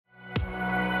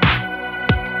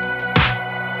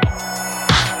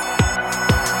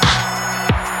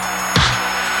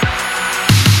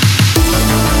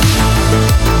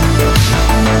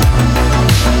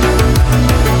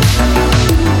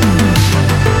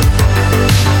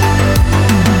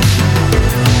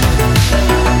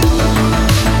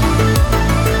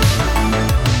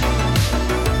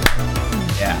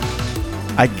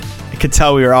could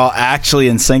tell we were all actually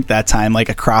in sync that time, like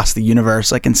across the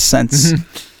universe. I can sense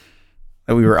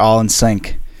that we were all in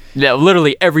sync. Yeah,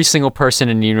 literally every single person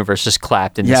in the universe just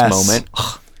clapped in this moment.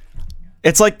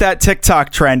 It's like that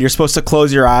TikTok trend. You're supposed to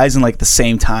close your eyes and like the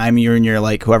same time you and your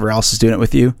like whoever else is doing it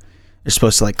with you. You're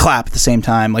supposed to like clap at the same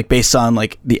time, like based on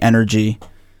like the energy.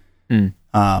 I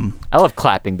love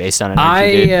clapping based on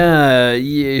energy.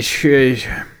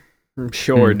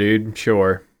 Sure, dude.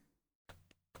 Sure.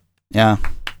 Yeah.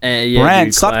 Yeah, Brent,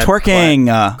 dude, stop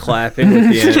twerking. Clapping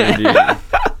with the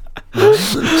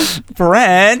energy.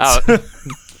 Brent.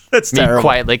 That's Me terrible.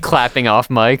 quietly clapping off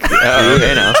mic.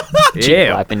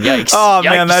 Clapping. Yikes. Oh,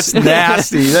 man, Yikes. that's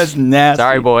nasty. That's nasty.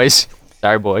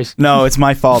 Sorry, boys. No, it's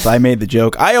my fault. I made the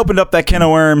joke. I opened up that can of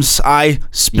worms. I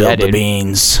spilled the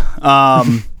beans.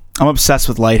 I'm obsessed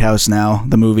with Lighthouse now,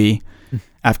 the movie,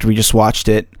 after we just watched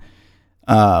it.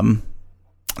 So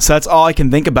that's all I can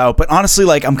think about. But honestly,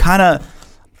 like, I'm kind of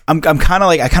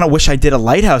like, I kind of wish I did a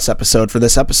Lighthouse episode for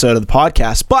this episode of the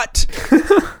podcast. But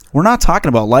we're not talking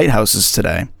about lighthouses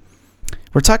today.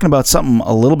 We're talking about something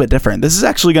a little bit different. This is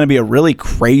actually going to be a really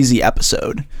crazy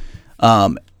episode.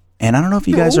 And I don't know if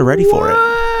you guys are ready for it.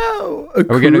 Are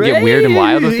we going to get weird and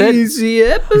wild with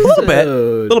it? A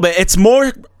little bit. It's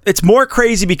more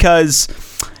crazy because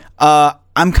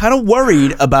I'm kind of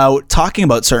worried about talking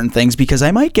about certain things because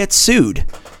I might get sued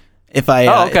if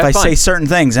I say certain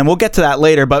things, and we'll get to that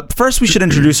later. But first, we should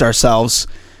introduce ourselves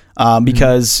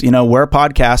because we're a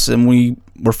podcast and we're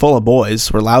full of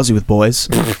boys. We're lousy with boys.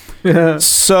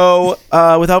 So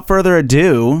without further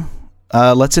ado,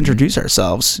 let's introduce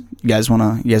ourselves. You guys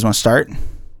want to start?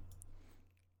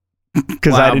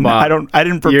 Because I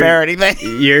didn't prepare anything.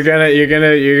 You're gonna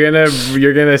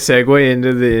segue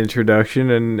into the introduction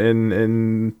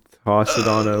and toss it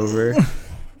on over.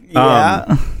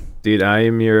 Yeah, dude,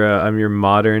 I'm your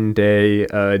modern day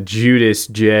Judas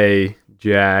J.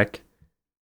 Jack.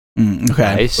 Okay,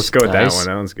 nice. Let's go with that one.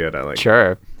 That one's good. I like.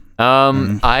 Sure.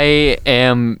 I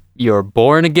am your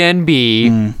born again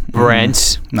B,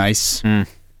 Brent. Nice.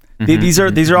 These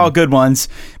are all good ones.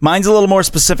 Mine's a little more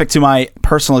specific to my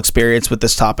personal experience with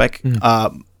this topic.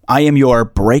 I am your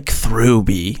breakthrough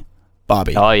B,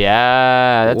 Bobby. Oh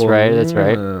yeah, that's right. That's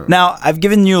right. Now I've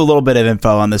given you a little bit of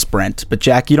info on this, Brent, but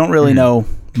Jack, you don't really know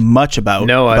much about.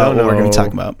 No, I don't know what we're going to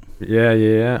talk about.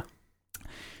 Yeah.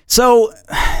 So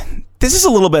this is a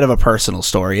little bit of a personal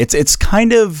story. It's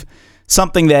kind of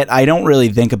something that I don't really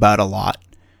think about a lot.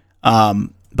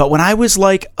 But when I was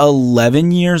like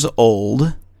 11 years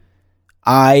old,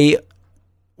 I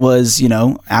was,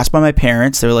 asked by my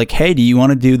parents. They were like, "Hey, do you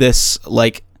want to do this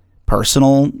like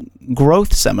personal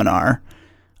growth seminar?"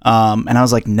 And I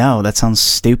was like, "No, that sounds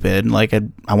stupid. Like,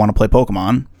 I want to play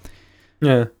Pokemon."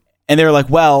 Yeah. And they were like,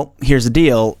 "Well, here's the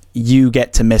deal. You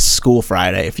get to miss school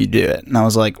Friday if you do it." And I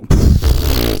was like,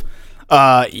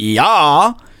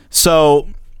 yeah. So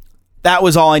that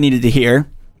was all I needed to hear.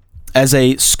 As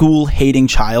a school-hating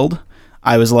child,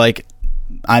 I was like,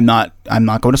 I'm not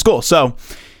going to school. So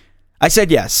I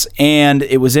said yes, and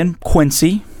it was in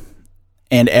Quincy,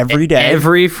 and every day.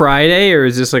 Every Friday, or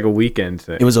is this like a weekend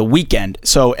thing? It was a weekend.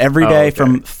 So every day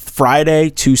from Friday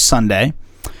to Sunday,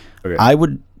 I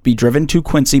would be driven to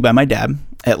Quincy by my dad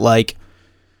at like,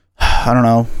 I don't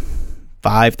know,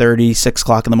 5:30, 6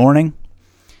 o'clock in the morning.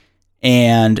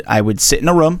 And I would sit in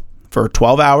a room for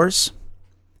 12 hours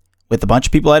with a bunch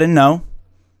of people I didn't know,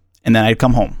 and then I'd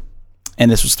come home. And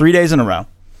this was 3 days in a row.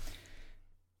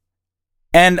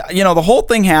 And, the whole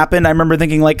thing happened. I remember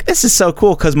thinking, like, this is so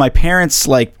cool because my parents,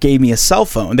 like, gave me a cell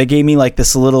phone. They gave me, like,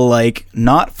 this little, like,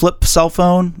 not flip cell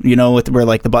phone, where,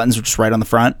 like, the buttons were just right on the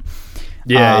front.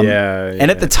 Yeah.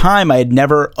 And at the time, I had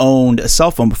never owned a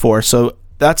cell phone before. So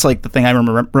that's, like, the thing I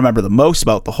remember the most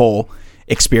about the whole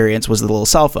experience was the little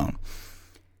cell phone.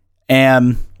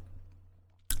 And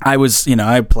I was,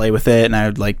 I'd play with it and I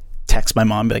would, like, text my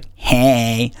mom and be like,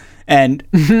 "Hey." And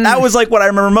that was, like, what I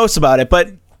remember most about it.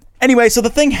 But anyway, so the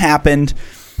thing happened.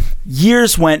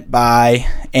 Years went by,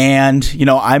 and,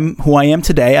 I'm who I am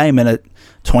today. I am a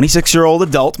 26-year-old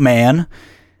adult man.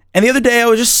 And the other day, I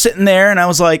was just sitting there, and I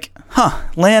was like,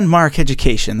 landmark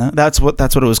education. That's what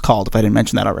it was called, if I didn't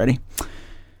mention that already.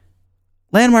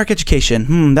 Landmark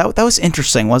education. That was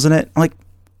interesting, wasn't it? Like,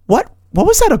 what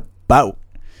was that about?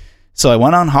 So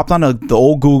I hopped on the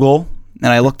old Google,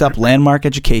 and I looked up landmark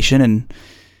education, and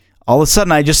all of a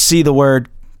sudden, I just see the word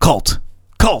cult.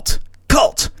 And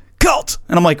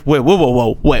I'm like, wait,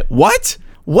 whoa, wait, what?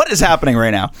 What is happening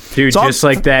right now? Dude, so just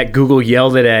like that, Google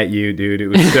yelled it at you, dude. It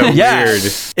was so weird.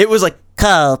 It was like,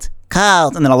 cult.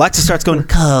 And then Alexa starts going,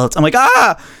 cult. I'm like,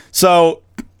 ah! So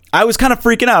I was kind of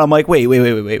freaking out. I'm like, wait.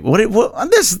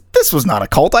 What? This was not a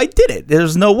cult. I did it.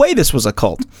 There's no way this was a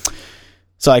cult.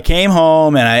 So I came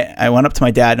home and I went up to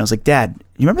my dad and I was like, Dad,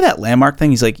 you remember that landmark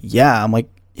thing? He's like, yeah. I'm like,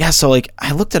 yeah. So like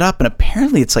I looked it up and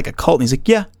apparently it's like a cult. And he's like,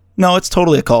 yeah, no, it's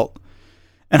totally a cult.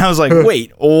 And I was like,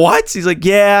 wait, what? He's like,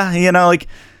 yeah, like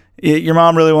your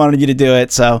mom really wanted you to do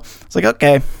it. So it's like,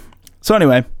 okay. So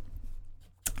anyway,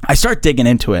 I start digging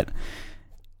into it.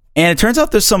 And it turns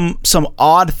out there's some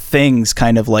odd things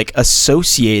kind of like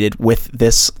associated with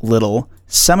this little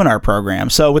seminar program.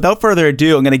 So without further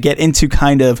ado, I'm going to get into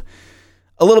kind of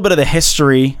a little bit of the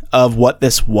history of what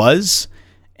this was.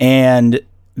 And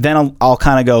then I'll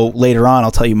kind of go later on.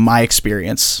 I'll tell you my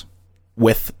experience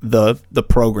with the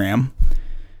program.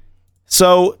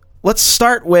 So let's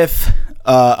start with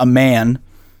a man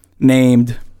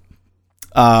named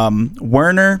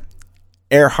Werner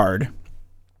Erhard.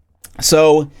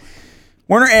 So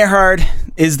Werner Erhard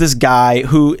is this guy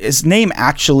who his name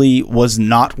actually was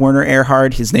not Werner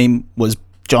Erhard. His name was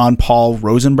John Paul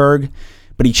Rosenberg,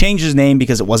 but he changed his name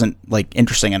because it wasn't like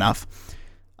interesting enough.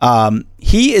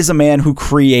 He is a man who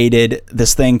created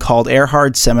this thing called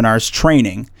Erhard Seminars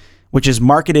Training, which is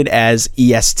marketed as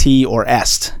EST or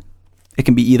EST. It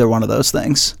can be either one of those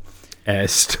things.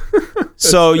 EST.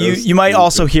 So you might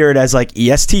also hear it as like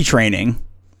EST training.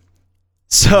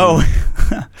 So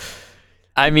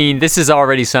I mean, this is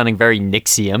already sounding very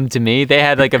Nixium to me. They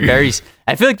had like I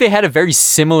feel like they had a very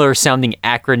similar sounding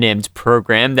acronymed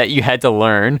program that you had to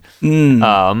learn.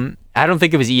 I don't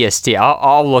think it was EST.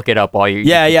 I'll look it up while you.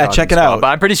 Yeah, check it out. But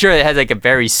I'm pretty sure it has like a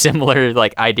very similar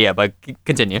like idea. But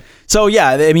continue. So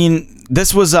yeah, I mean,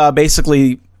 this was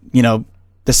basically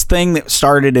this thing that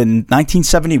started in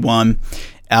 1971.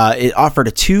 It offered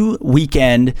a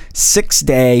 2-weekend,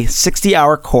 6-day,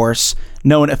 60-hour course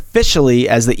known officially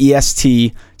as the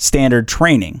EST Standard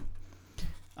Training,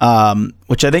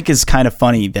 which I think is kind of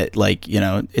funny that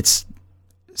it's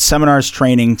Seminars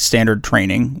Training Standard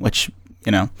Training, which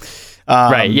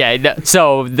right, yeah.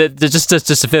 So just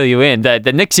to fill you in, the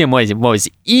Nixium was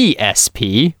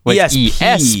ESP,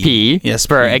 ESP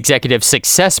for Executive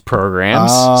Success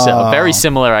Programs. So very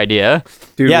similar idea.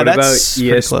 Dude, yeah, what about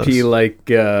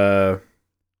ESP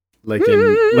like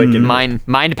in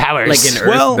mind powers, like in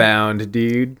Earthbound,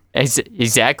 dude?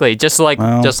 Exactly, just like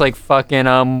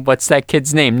fucking what's that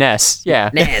kid's name? Ness. Yeah,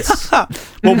 Ness. Well,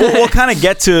 we'll kind of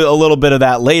get to a little bit of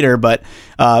that later, but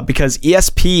because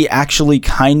ESP actually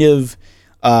kind of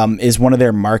is one of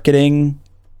their marketing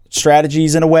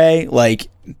strategies in a way. Like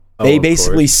they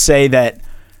basically say that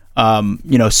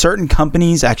certain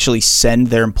companies actually send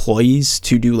their employees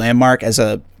to do Landmark as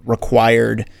a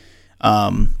required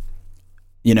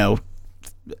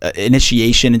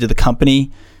initiation into the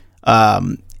company.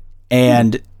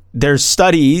 And there's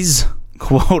studies,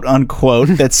 quote unquote,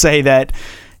 that say that,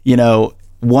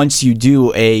 once you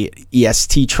do a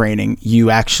EST training, you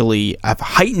actually have a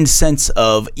heightened sense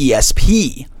of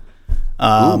ESP.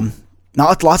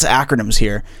 Not lots of acronyms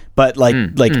here, but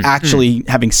actually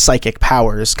having psychic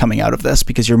powers coming out of this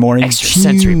because you're more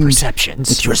extrasensory perceptions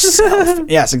with yourself.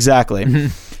 Yes, exactly.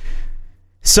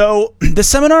 So the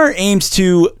seminar aims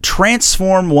to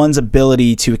transform one's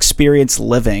ability to experience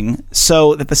living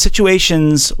so that the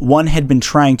situations one had been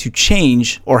trying to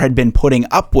change or had been putting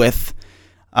up with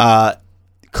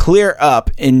clear up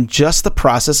in just the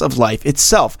process of life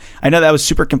itself. I know that was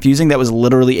super confusing. That was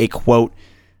literally a quote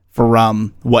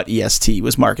from what EST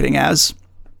was marketing as.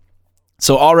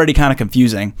 So already kind of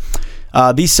confusing.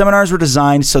 These seminars were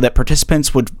designed so that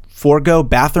participants would forego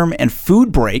bathroom and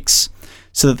food breaks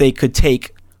so that they could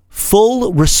take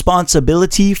full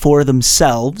responsibility for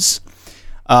themselves,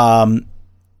 and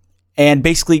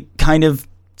basically kind of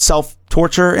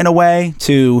self-torture in a way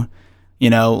to,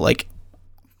 it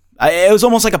was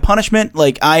almost like a punishment.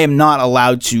 Like I am not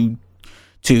allowed to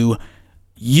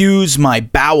use my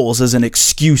bowels as an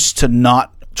excuse to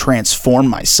not transform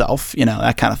myself,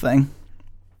 that kind of thing.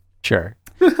 Sure.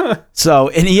 So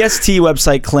an EST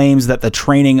website claims that the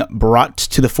training brought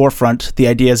to the forefront the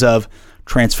ideas of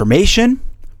transformation,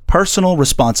 personal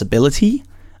responsibility,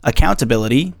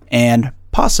 accountability, and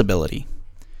possibility.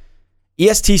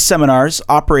 EST seminars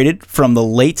operated from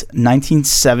late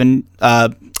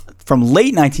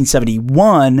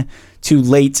 1971 to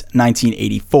late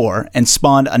 1984 and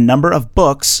spawned a number of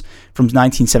books from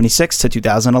 1976 to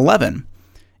 2011.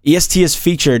 EST is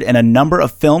featured in a number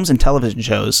of films and television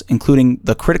shows, including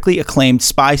the critically acclaimed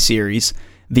spy series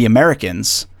The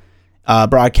Americans,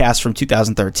 broadcast from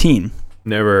 2013.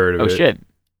 Never heard of it. Oh, shit.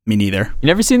 Me neither. You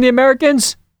never seen The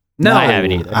Americans? No, I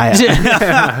haven't either.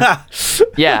 I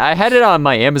Yeah, I had it on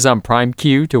my Amazon Prime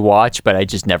queue to watch, but I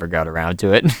just never got around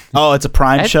to it. Oh, it's a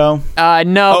Prime show?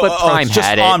 No, but Prime it's just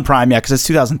had it. on Prime, yeah, because it's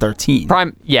 2013.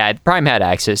 Prime had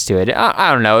access to it.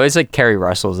 I don't know. It's like Kerry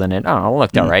Russell's in it. I don't know. It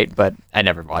looked all right, but I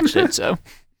never watched it, so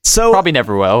probably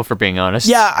never will, for being honest.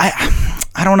 Yeah,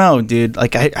 I don't know, dude.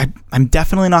 Like I'm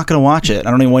definitely not going to watch it.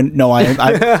 I don't even know why.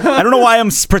 I don't know why I'm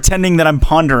pretending that I'm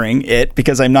pondering it,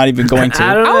 because I'm not even going to.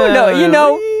 I don't know. You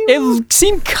know, it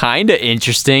seemed kind of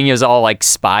interesting. It was all like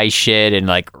spy shit and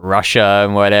like Russia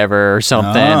and whatever or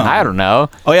something. I don't know.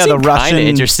 Oh yeah, the Russian Russian,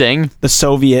 interesting. The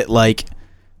Soviet like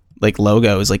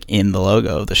logo is like in the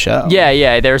logo of the show.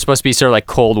 Yeah, they were supposed to be sort of like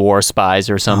Cold War spies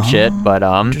or some shit, but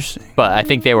I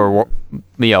think they were,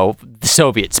 the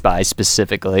Soviet spies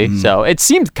specifically. So it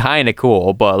seemed kind of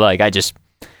cool, but like I just,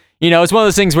 it's one of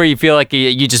those things where you feel like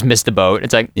you just missed the boat.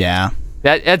 It's like, yeah,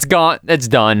 that's gone, that's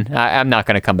done. I'm not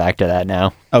gonna come back to that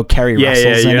now. Oh, Kerry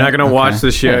Russell's you're in not it? gonna watch Okay.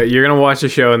 the show. You're gonna watch the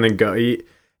show and then go.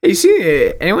 You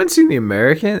see? Anyone seen The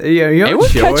American? Yeah, Anyone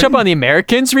catch up on The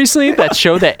Americans recently? That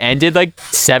show that ended like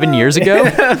 7 years ago.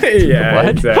 Yeah, What?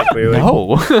 exactly. Like,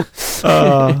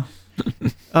 No.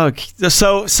 Okay,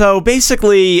 so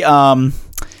basically,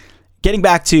 getting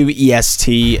back to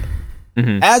EST,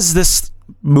 as this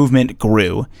movement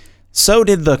grew, so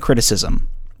did the criticism.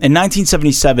 In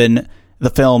 1977, the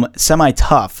film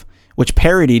Semi-Tough, which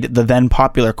parodied the then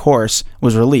popular course,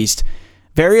 was released.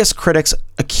 Various critics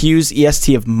accused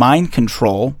EST of mind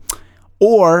control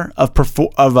or of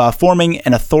forming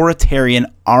an authoritarian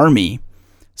army.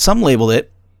 Some labeled it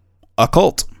a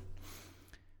cult.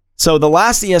 So the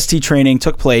last EST training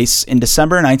took place in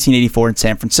December 1984 in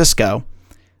San Francisco.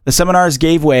 The seminars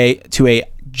gave way to a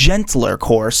gentler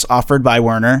course offered by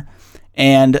Werner,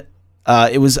 and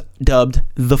it was dubbed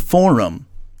The Forum,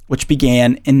 which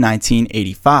began in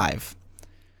 1985.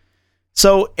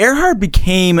 So Erhard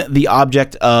became the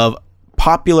object of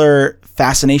popular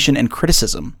fascination and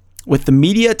criticism, with the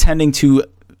media tending to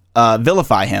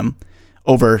vilify him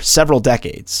over several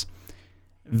decades.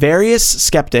 Various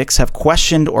skeptics have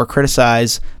questioned or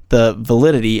criticized the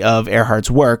validity of Erhard's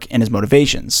work and his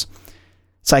motivations.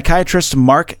 Psychiatrist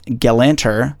Mark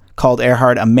Galanter called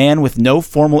Erhard a man with no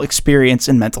formal experience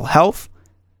in mental health,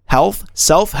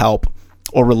 self-help,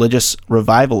 or religious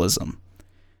revivalism,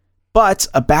 but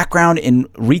a background in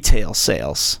retail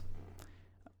sales.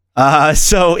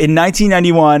 So in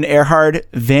 1991, Erhard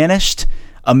vanished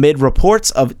amid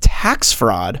reports of tax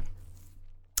fraud,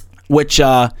 which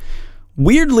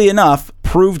weirdly enough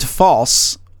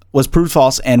was proved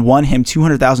false, and won him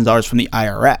 $200,000 from the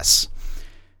IRS.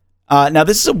 Now,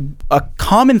 this is a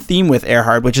common theme with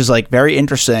Erhard, which is like very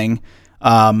interesting.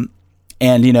 And,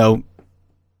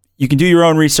 you can do your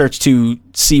own research to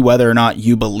see whether or not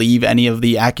you believe any of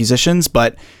the accusations,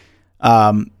 but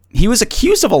he was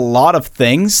accused of a lot of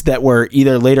things that were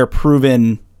either later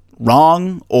proven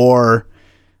wrong or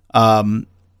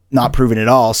not proven at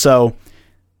all. So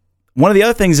one of the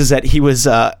other things is that he was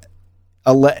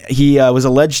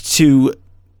alleged to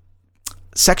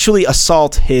sexually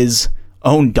assault his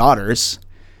own daughters.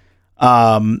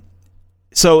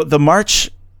 So the March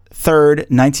 3rd,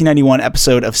 1991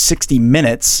 episode of 60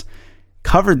 Minutes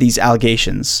covered these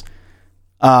allegations.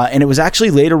 And it was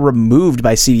actually later removed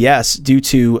by CBS due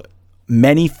to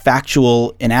many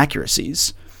factual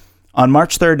inaccuracies. On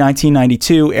March 3rd,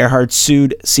 1992, Erhard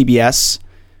sued CBS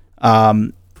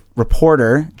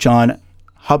reporter John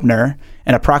Hubner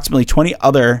and approximately 20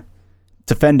 other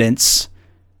defendants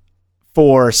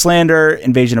for slander,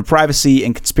 invasion of privacy,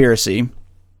 and conspiracy.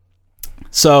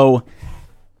 So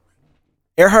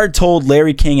Erhard told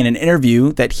Larry King in an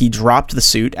interview that he dropped the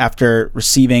suit after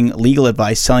receiving legal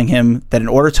advice telling him that in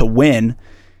order to win,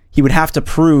 he would have to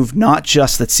prove not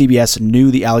just that CBS knew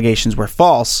the allegations were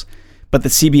false, but that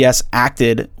CBS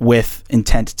acted with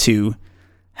intent to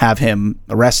have him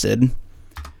arrested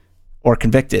or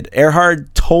convicted.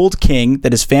 Erhard told King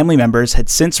that his family members had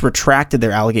since retracted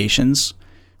their allegations,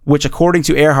 which according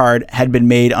to Erhard had been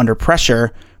made under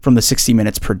pressure from the 60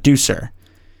 Minutes producer.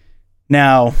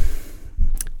 Now,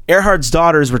 Erhard's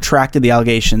daughters retracted the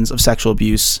allegations of sexual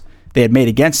abuse they had made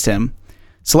against him.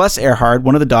 Celeste Erhard,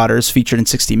 one of the daughters featured in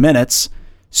 60 Minutes,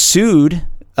 sued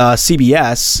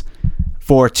CBS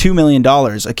for $2 million,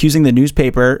 accusing the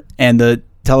newspaper and the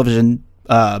television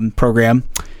program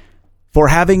for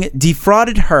having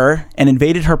defrauded her and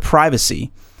invaded her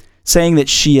privacy, saying that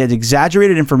she had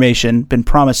exaggerated information, been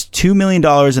promised $2 million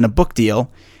in a book deal,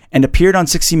 and appeared on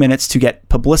 60 Minutes to get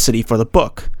publicity for the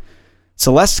book.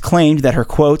 Celeste claimed that her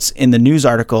quotes in the news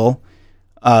article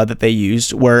that they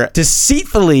used were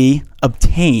deceitfully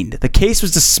obtained. The case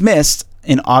was dismissed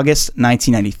in August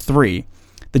 1993.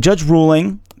 the judge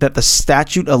ruling that the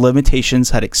statute of limitations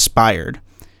had expired.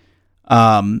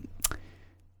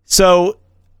 So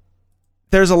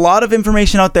there's a lot of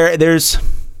information out there. There's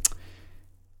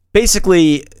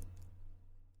basically,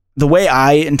 the way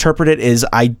I interpret it is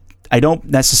I don't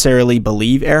necessarily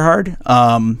believe Earhart,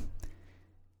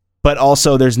 but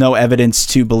also there's no evidence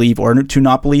to believe or to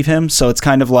not believe him. So it's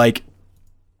kind of like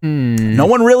no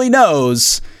one really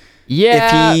knows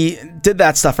if he did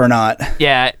that stuff or not.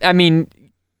 Yeah, I mean,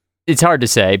 it's hard to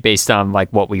say based on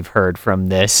like what we've heard from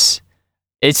this.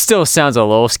 It still sounds a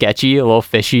little sketchy, a little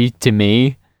fishy to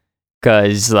me,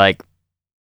 because like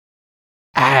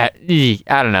I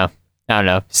don't know.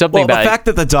 Something about the fact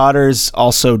that the daughters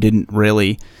also didn't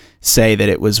really say that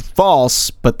it was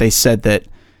false, but they said that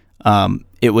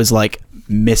it was like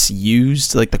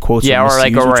misused, like the quotes were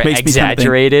misused, or which makes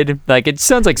exaggerated. Like it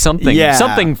sounds like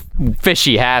something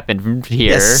fishy happened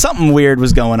here. Yeah, something weird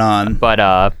was going on. But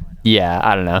I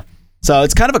don't know. So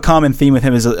it's kind of a common theme with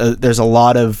him is there's a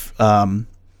lot of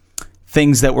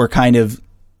things that were kind of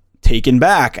taken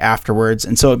back afterwards,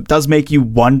 and so it does make you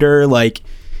wonder, like,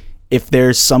 if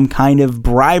there's some kind of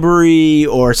bribery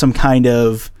or some kind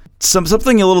of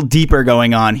something a little deeper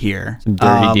going on here. Some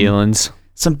dirty dealings.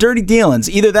 Some dirty dealings.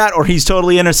 Either that or he's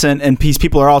totally innocent and these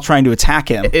people are all trying to attack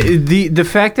him. The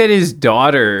fact that his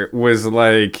daughter was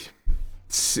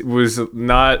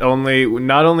not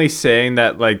only saying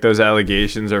that like those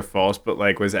allegations are false, but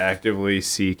like was actively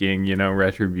seeking,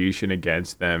 retribution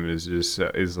against them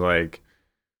is like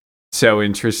so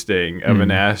interesting of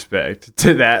an aspect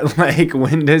to that. Like,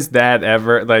 when does that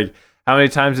ever, like, how many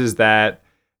times has that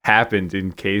happened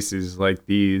in cases like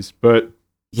these? But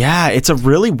yeah, it's a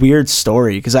really weird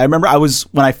story, because I remember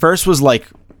when I first was like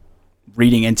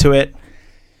reading into it,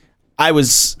 I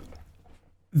was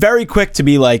very quick to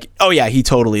be like, oh yeah, he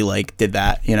totally like did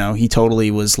that, he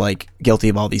totally was like guilty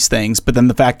of all these things. But then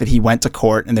the fact that he went to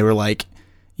court and they were like,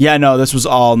 yeah, no, this was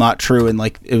all not true, and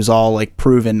like it was all like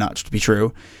proven not to be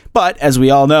true. But as we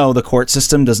all know, the court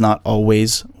system does not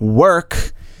always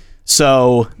work.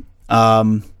 So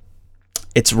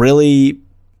it's really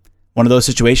one of those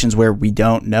situations where we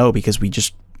don't know because we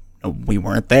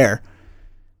weren't there.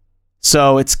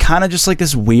 So it's kind of just like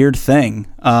this weird thing.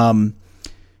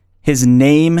 His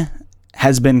name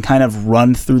has been kind of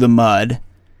run through the mud,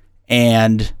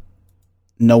 and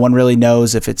no one really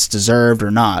knows if it's deserved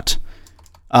or not.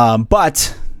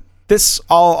 But this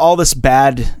all this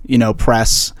bad,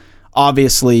 press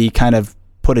obviously kind of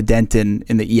put a dent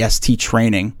in the EST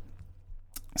training.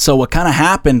 So what kind of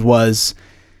happened was,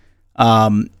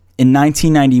 in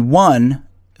 1991,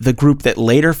 the group that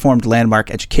later formed Landmark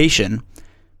Education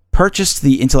purchased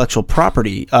the intellectual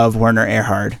property of Werner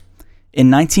Erhard.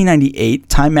 In 1998,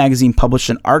 Time magazine published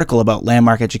an article about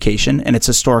Landmark Education and its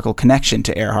historical connection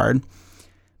to Erhard.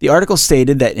 The article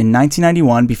stated that in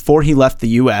 1991, before he left the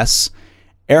U.S.,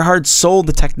 Erhard sold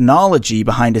the technology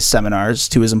behind his seminars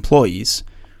to his employees,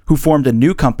 who formed a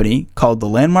new company called the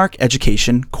Landmark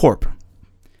Education Corp.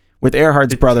 With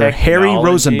Erhard's brother, Harry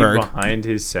Rosenberg. Behind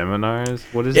his seminars?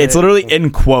 What is It's literally in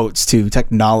quotes to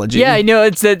technology. Yeah, I know.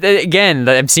 It's again,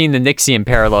 I'm seeing the NXIVM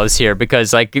parallels here,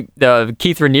 because like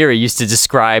Keith Raniere used to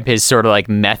describe his sort of like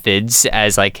methods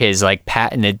as like his like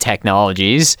patented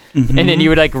technologies. Mm-hmm. And then you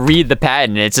would like read the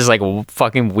patent and it's just like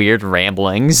fucking weird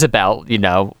ramblings about,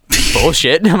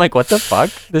 bullshit. I'm like, what the fuck?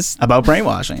 About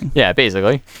brainwashing. Yeah,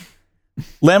 basically.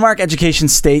 Landmark Education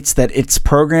states that its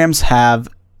programs have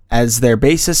as their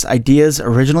basis ideas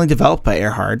originally developed by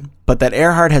Erhard, but that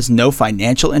Erhard has no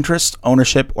financial interest,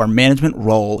 ownership, or management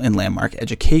role in Landmark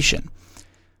Education.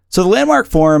 So the Landmark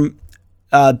Forum,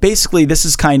 basically this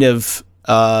is kind of,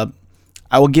 I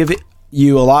will give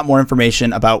you a lot more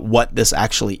information about what this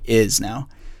actually is now.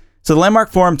 So the Landmark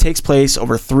Forum takes place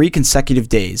over 3 consecutive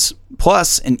days,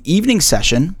 plus an evening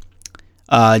session,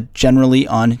 generally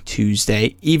on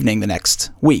Tuesday evening the next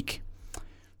week.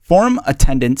 Forum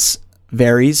attendance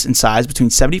varies in size between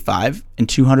 75 and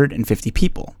 250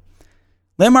 people.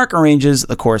 Landmark arranges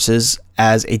the courses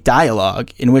as a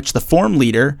dialogue in which the forum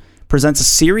leader presents a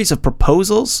series of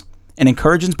proposals and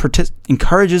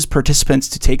encourages participants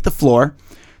to take the floor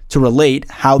to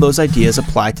relate how those ideas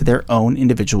apply to their own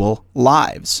individual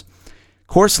lives.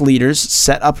 Course leaders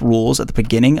set up rules at the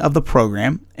beginning of the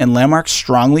program, and Landmark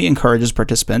strongly encourages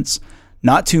participants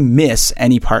not to miss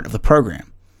any part of the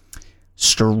program.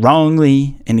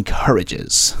 Strongly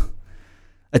encourages.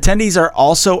 Attendees are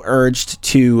also urged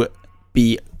to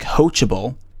be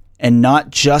coachable and not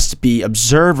just be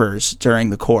observers during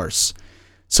the course.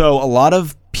 So a lot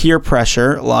of peer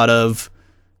pressure, a lot of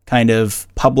kind of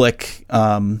public,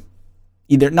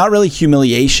 either not really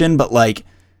humiliation, but like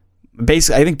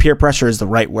basically, I think peer pressure is the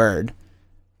right word.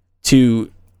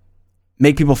 to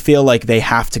make people feel like they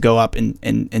have to go up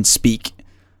and speak.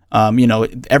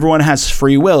 Everyone has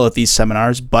free will at these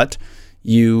seminars, but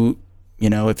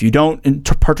if you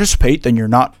don't participate, then you're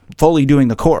not fully doing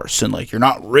the course, and like you're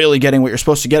not really getting what you're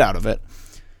supposed to get out of it.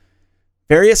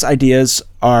 Various ideas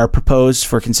are proposed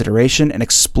for consideration and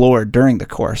explored during the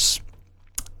course.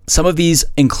 Some of these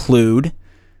include: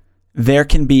 there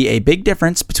can be a big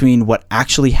difference between what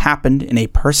actually happened in a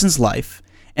person's life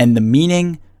and the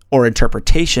meaning or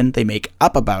interpretation they make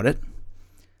up about it.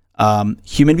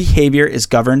 Human behavior is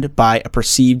governed by a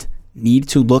perceived need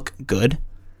to look good.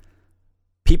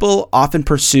 People often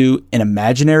pursue an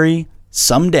imaginary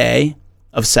someday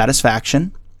of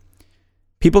satisfaction.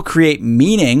 People create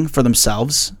meaning for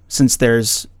themselves since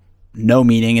there's no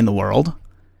meaning in the world.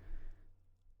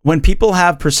 When people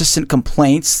have persistent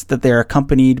complaints that they're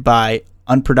accompanied by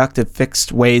unproductive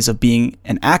fixed ways of being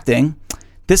and acting,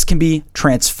 this can be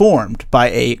transformed by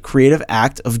a creative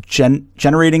act of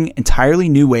generating entirely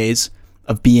new ways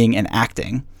of being and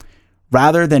acting,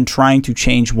 rather than trying to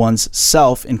change one's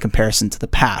self in comparison to the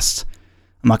past.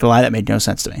 I'm not gonna lie, that made no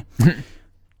sense to me.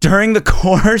 During the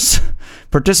course,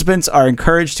 participants are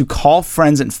encouraged to call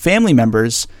friends and family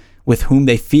members with whom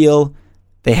they feel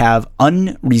they have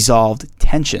unresolved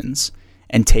tensions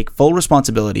and take full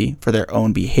responsibility for their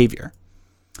own behavior.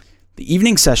 The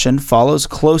evening session follows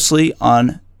closely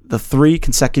on the 3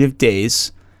 consecutive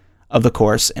days of the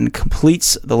course and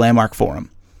completes the Landmark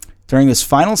Forum. During this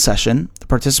final session, the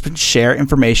participants share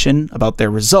information about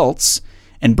their results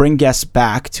and bring guests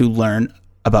back to learn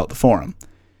about the forum.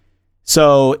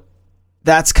 So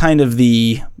that's kind of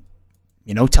the,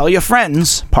 tell your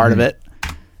friends part of it,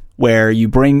 where you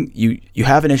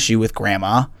have an issue with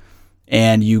grandma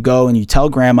and you go and you tell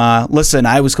grandma, listen,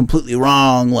 I was completely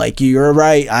wrong. Like, you're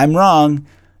right, I'm wrong.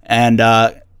 And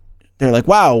they're like,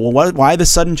 wow, well, why the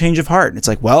sudden change of heart? And it's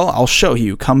like, well, I'll show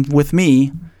you. Come with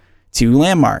me to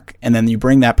Landmark. And then you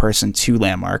bring that person to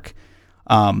Landmark.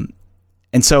 And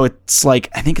so it's like,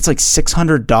 I think it's like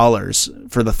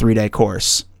 $600 for the 3-day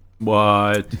course.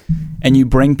 What? And you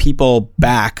bring people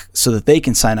back so that they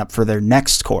can sign up for their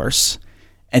next course.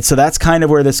 And so that's kind of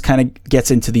where this kind of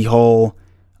gets into the whole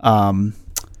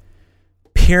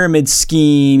pyramid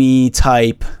scheme-y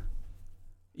type,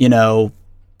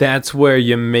 That's where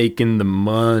you're making the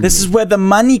money. This is where the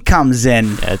money comes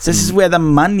in. This is where the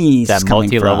money's that coming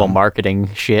multi-level from.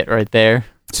 Marketing shit right there.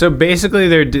 So basically,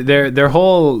 their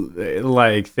whole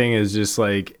like thing is just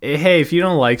like, hey, if you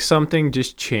don't like something,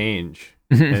 just change,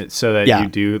 so that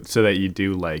you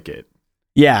do like it.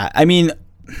 Yeah, I mean,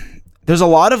 there's a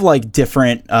lot of like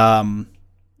different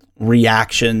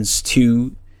reactions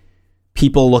to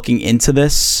people looking into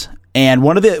this, and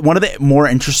one of the more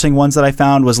interesting ones that I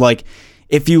found was like,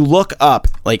 if you look up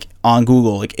like on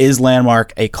Google, like, is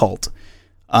Landmark a cult?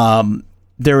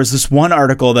 There was this one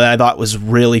article that I thought was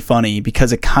really funny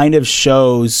because it kind of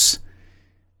shows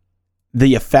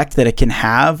the effect that it can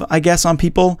have, I guess, on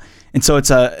people. And so it's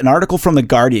an article from The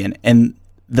Guardian, and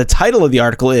the title of the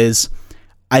article is,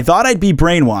 I thought I'd be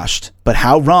brainwashed, but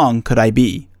how wrong could I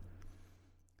be?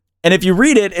 And if you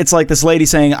read it, it's like this lady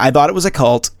saying, I thought it was a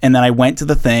cult, and then I went to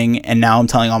the thing, and now I'm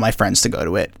telling all my friends to go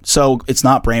to it. So it's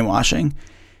not brainwashing.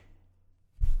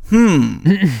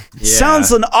 Yeah.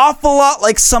 Sounds an awful lot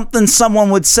like something someone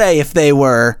would say if they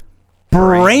were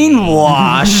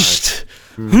brainwashed.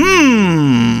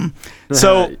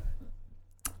 So,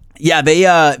 yeah,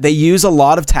 they use a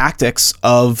lot of tactics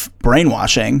of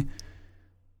brainwashing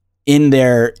in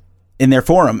their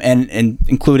forum, and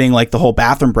including like the whole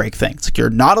bathroom break thing. It's like, you're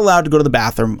not allowed to go to the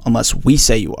bathroom unless we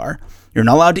say you are. You're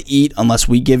not allowed to eat unless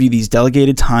we give you these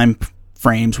delegated time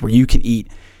frames where you can eat.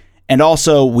 And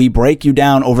also, we break you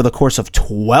down over the course of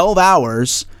 12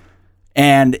 hours,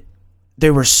 and they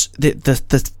were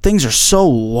the things are so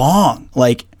long.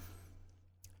 Like,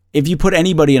 if you put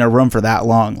anybody in a room for that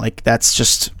long, like, that's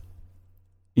just,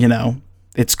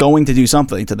 it's going to do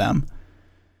something to them.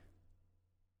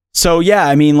 So, yeah,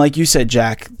 I mean, like you said,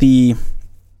 Jack, the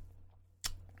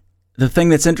thing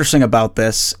that's interesting about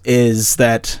this is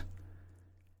that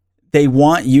they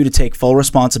want you to take full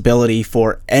responsibility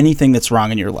for anything that's wrong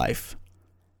in your life.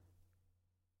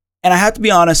 And I have to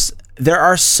be honest, there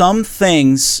are some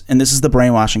things, and this is the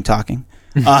brainwashing talking,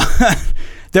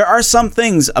 there are some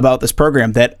things about this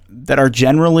program that are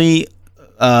generally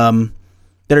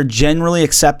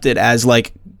accepted as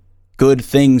like good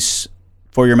things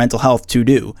for your mental health to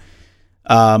do.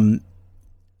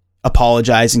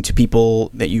 Apologizing to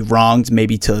people that you've wronged,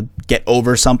 maybe to get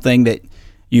over something that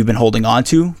you've been holding on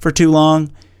to for too long.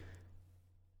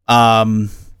 Like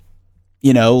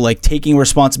taking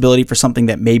responsibility for something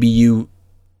that maybe you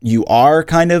are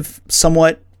kind of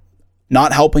somewhat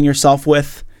not helping yourself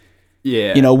with.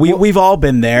 Yeah. You know, we've all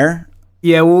been there.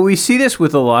 Yeah, well, we see this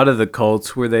with a lot of the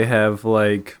cults where they have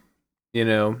like, you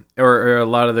know, or a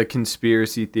lot of the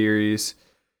conspiracy theories,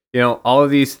 you know, all of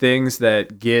these things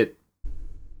that get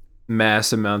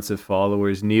mass amounts of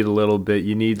followers need a little bit.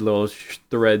 You need little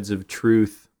threads of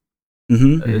truth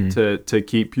to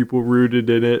keep people rooted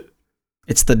in it.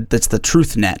 It's the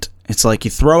truth net. It's like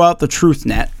you throw out the truth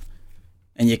net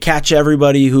and you catch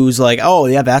everybody who's like, oh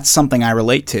yeah, that's something I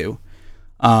relate to.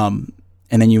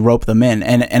 And then you rope them in.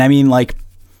 And I mean, like,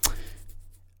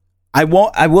 I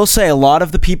will say a lot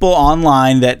of the people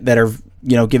online that are,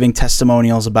 you know, giving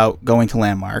testimonials about going to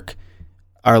Landmark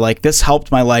are like, this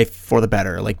helped my life for the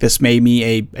better. Like, this made me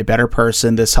a better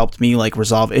person. This helped me like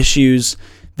resolve issues.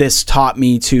 This taught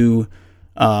me to,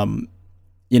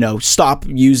 you know, stop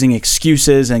using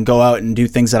excuses and go out and do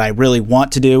things that I really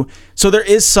want to do. So there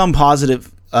is some positive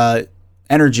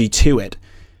energy to it.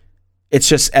 It's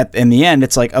just in the end,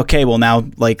 it's like, okay, well now,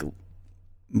 like,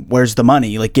 where's the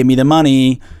money? Like, give me the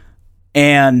money.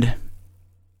 And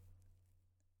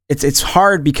it's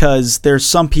hard because there's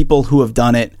some people who have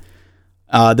done it.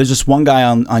 There's just one guy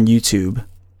on YouTube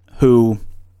who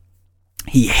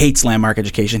he hates Landmark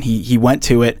Education. He went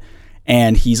to it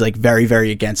and he's like very,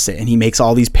 very against it. And he makes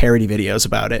all these parody videos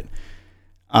about it.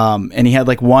 And he had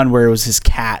like one where it was his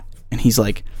cat and he's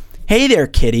like, hey there,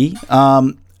 kitty.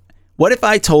 What if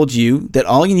I told you that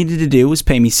all you needed to do was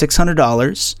pay me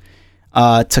 $600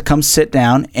 to come sit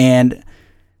down and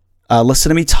listen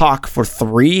to me talk for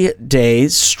 3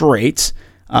 days straight,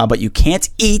 but you can't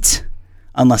eat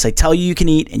unless I tell you you can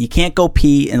eat, and you can't go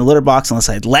pee in the litter box unless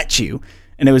I let you.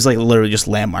 And it was like literally just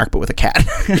Landmark, but with a cat.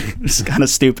 It's kind of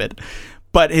stupid.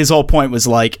 But his whole point was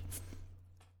like,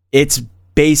 it's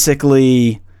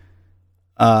basically...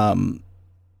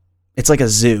 it's like a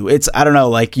zoo. It's, I don't know,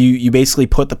 like you basically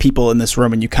put the people in this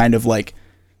room and you kind of like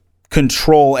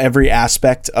control every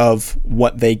aspect of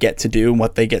what they get to do and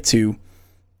what they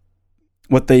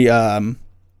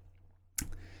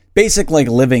basic like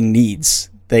living needs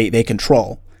they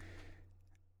control.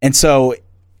 And so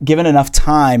given enough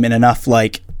time and enough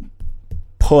like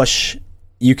push,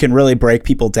 you can really break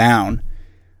people down.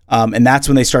 And that's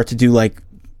when they start to do like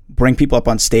bring people up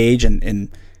on stage and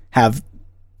have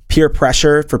peer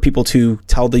pressure for people to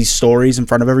tell these stories in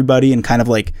front of everybody and kind of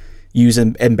like use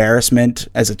embarrassment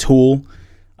as a tool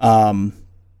to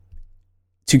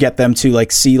get them to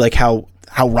like see like how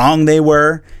wrong they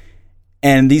were.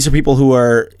 And these are people who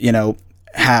are, you know,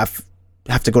 have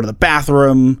to go to the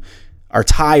bathroom, are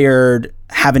tired,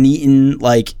 haven't eaten.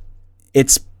 Like,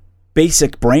 it's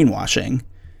basic brainwashing.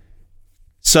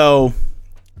 So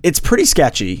it's pretty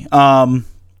sketchy,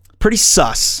 pretty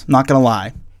sus, not gonna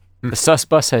lie. The sus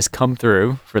bus has come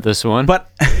through for this one. But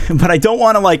I don't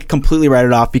want to like completely write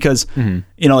it off because,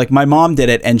 you know, like my mom did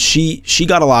it and she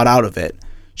got a lot out of it.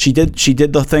 She did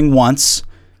the thing once.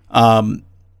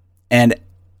 And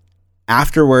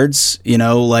afterwards, you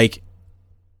know, like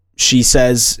she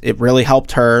says it really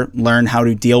helped her learn how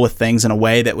to deal with things in a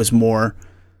way that was more,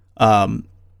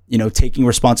 you know, taking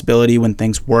responsibility when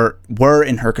things were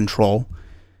in her control.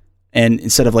 And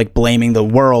instead of like blaming the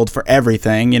world for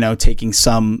everything, you know, taking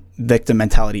some victim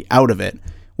mentality out of it,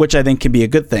 which I think can be a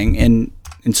good thing in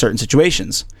certain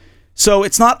situations. So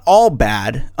it's not all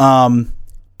bad.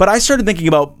 But I started thinking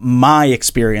about my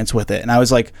experience with it. And I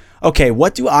was like, okay,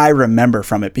 what do I remember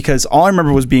from it? Because all I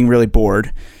remember was being really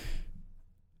bored.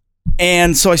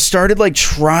 And so I started like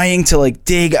trying to like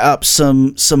dig up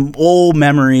some old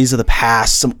memories of the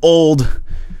past, some old,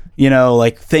 you know,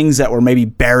 like things that were maybe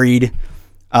buried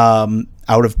out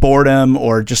of boredom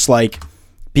or just like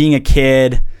being a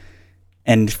kid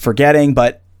and forgetting.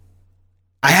 But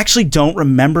I actually don't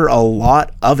remember a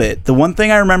lot of it. The one thing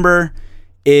I remember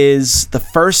is the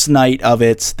first night of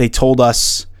it, they told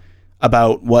us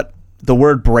about what the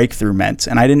word breakthrough meant.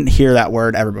 And I didn't hear that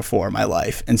word ever before in my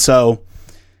life. And so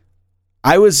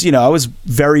I was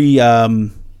very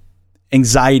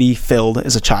anxiety filled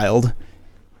as a child.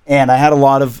 And I had a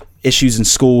lot of issues in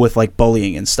school with like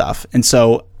bullying and stuff. And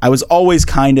so I was always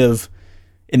kind of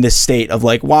in this state of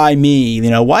like, why me? You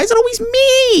know, why is it always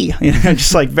me? You know,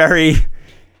 just like very,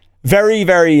 very,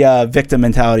 very victim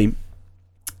mentality.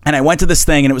 And I went to this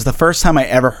thing and it was the first time I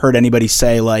ever heard anybody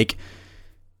say like,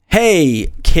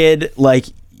 hey kid, like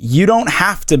you don't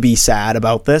have to be sad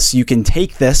about this. You can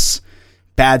take this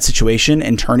bad situation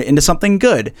and turn it into something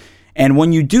good. And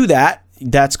when you do that,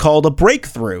 that's called a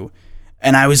breakthrough.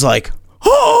 And I was like,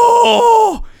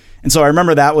 oh! And so I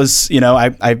remember that was, you know,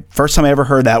 I first time I ever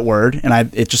heard that word,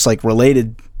 and it just like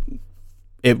related,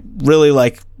 it really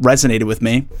like resonated with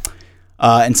me.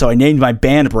 And so I named my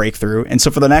band Breakthrough. And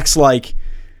so for the next like,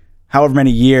 however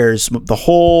many years, the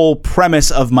whole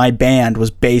premise of my band was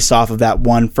based off of that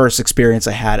one first experience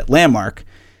I had at Landmark.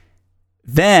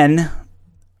 Then,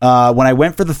 when I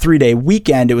went for the 3-day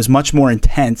weekend, it was much more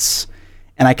intense,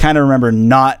 and I kind of remember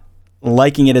not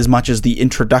liking it as much as the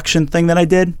introduction thing that I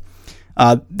did.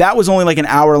 That was only like an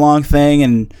hour-long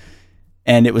thing,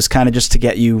 and it was kind of just to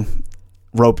get you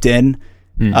roped in.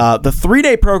 The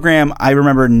 3-day program, I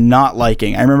remember not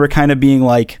liking. I remember kind of being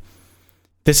like,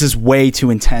 this is way too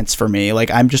intense for me.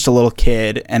 Like, I'm just a little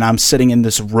kid, and I'm sitting in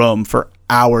this room for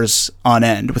hours on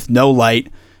end with no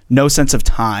light, no sense of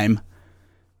time.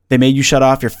 They made you shut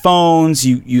off your phones.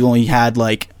 You only had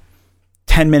like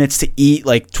 10 minutes to eat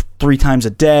like 3 times a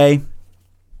day.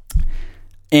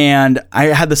 And I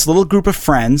had this little group of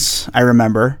friends, I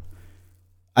remember.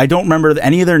 I don't remember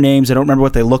any of their names. I don't remember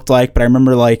what they looked like, but I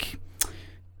remember like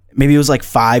maybe it was like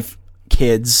 5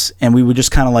 kids, and we would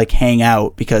just kind of like hang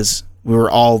out because we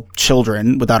were all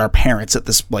children without our parents at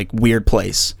this like weird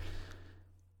place.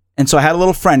 And so I had a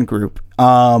little friend group.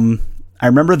 I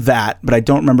remember that, but I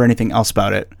don't remember anything else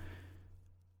about it.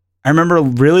 I remember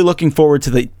really looking forward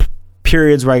to the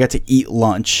periods where I got to eat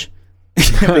lunch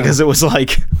because it was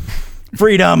like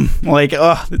freedom. Like,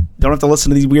 oh, don't have to listen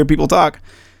to these weird people talk.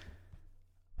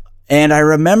 And I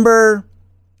remember,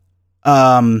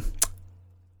 one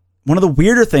of the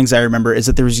weirder things I remember is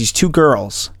that there was these 2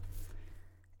 girls,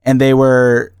 and they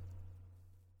were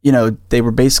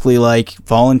basically like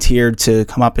volunteered to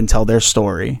come up and tell their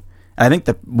story. And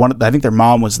I think their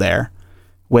mom was there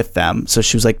with them. So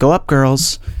she was like, "Go up,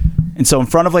 girls." And so in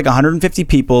front of like 150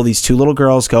 people, these 2 little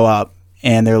girls go up,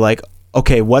 and they're like,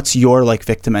 "Okay, what's your like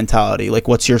victim mentality? Like,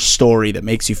 what's your story that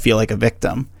makes you feel like a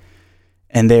victim?"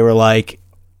 And they were like,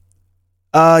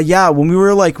 yeah, when we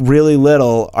were like really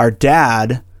little, our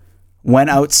dad went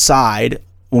outside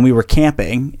when we were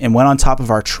camping and went on top of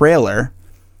our trailer,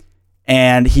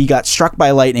 and he got struck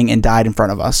by lightning and died in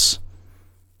front of us.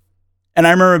 And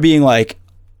I remember being like,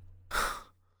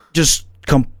 just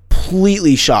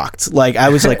completely shocked. Like, I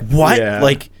was like, what? Yeah.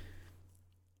 Like,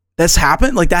 this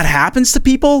happened? Like, that happens to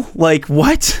people? Like,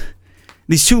 what?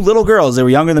 These 2 little girls, they were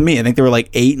younger than me. I think they were like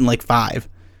 8 and like 5.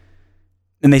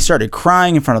 And they started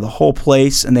crying in front of the whole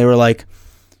place. And they were like,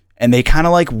 and they kind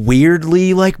of like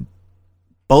weirdly like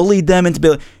bullied them into be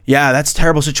like, yeah, that's a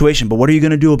terrible situation, but what are you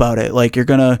going to do about it? Like, you're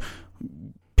going to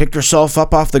pick yourself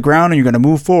up off the ground and you're going to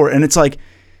move forward. And it's like,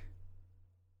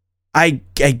 I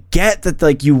get that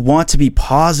like you want to be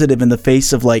positive in the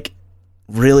face of like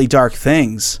really dark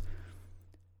things,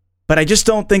 but I just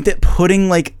don't think that putting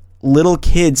like little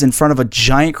kids in front of a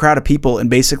giant crowd of people and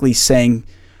basically saying,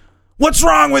 "What's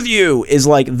wrong with you?" is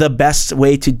like the best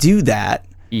way to do that.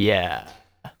 Yeah.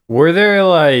 Were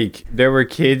there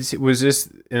kids? Was this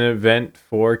an event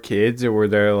for kids, or were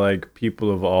there like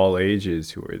people of all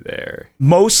ages who were there?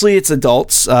 Mostly it's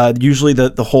adults. Usually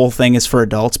the whole thing is for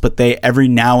adults, but they every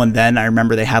now and then I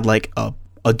remember they had like a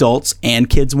adults and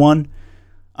kids one.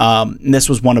 And this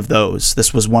was one of those.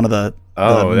 This was one of the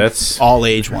that's all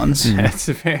age ones. That's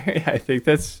I think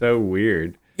that's so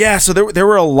weird. Yeah, so there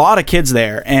were a lot of kids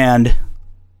there, and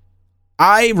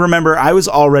I remember I was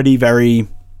already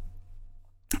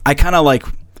I kind of like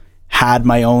had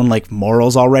my own like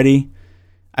morals already.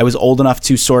 I was old enough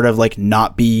to sort of like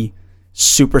not be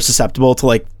super susceptible to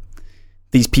like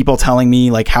these people telling me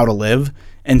like how to live.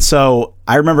 And so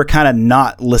I remember kind of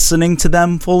not listening to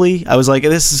them fully. I was like,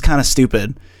 this is kind of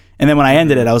stupid. And then when I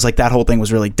ended it, I was like, that whole thing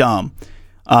was really dumb.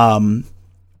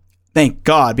 Thank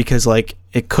God, because like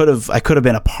I could have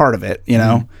been a part of it, you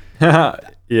know?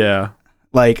 Yeah.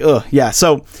 Like, yeah.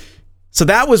 So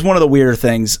that was one of the weirder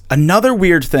things. Another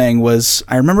weird thing was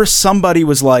I remember somebody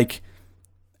was like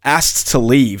asked to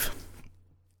leave,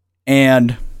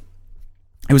 and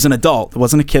it was an adult. It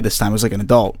wasn't a kid this time. It was like an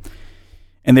adult.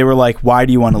 And they were like, "Why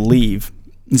do you want to leave?"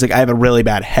 He's like, "I have a really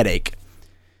bad headache."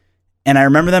 And I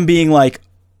remember them being like,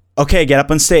 "Okay, get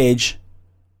up on stage."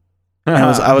 And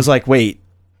I was like, "Wait,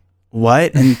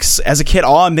 what?" And as a kid,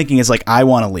 all I'm thinking is like, I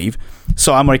want to leave.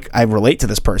 So I'm like, I relate to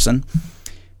this person.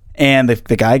 And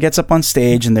the guy gets up on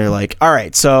stage, and they're like, "All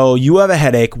right, so you have a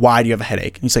headache. Why do you have a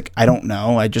headache?" And he's like, "I don't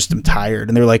know. I just am tired."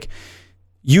 And they're like,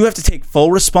 "You have to take full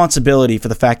responsibility for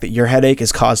the fact that your headache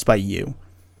is caused by you."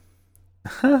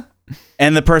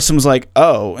 And the person was like,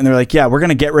 "Oh." And they're like, "Yeah, we're going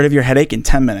to get rid of your headache in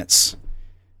 10 minutes.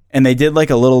 And they did like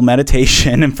a little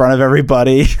meditation in front of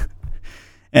everybody.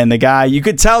 And the guy, you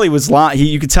could tell he was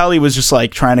you could tell he was just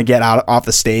like trying to get off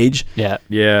the stage. Yeah.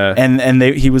 Yeah. And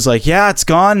he was like, "Yeah, it's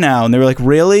gone now." And they were like,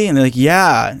 "Really?" And they're like,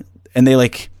 "Yeah." And they're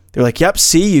like, "Yep,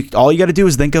 see, all you got to do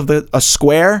is think of a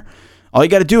square. All you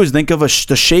got to do is think of the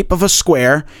shape of a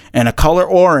square and a color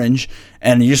orange,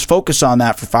 and you just focus on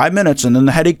that for 5 minutes, and then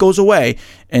the headache goes away,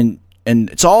 and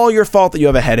it's all your fault that you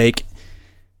have a headache.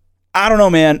 I don't know,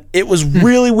 man. It was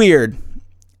really weird.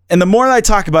 And the more that I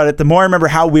talk about it, the more I remember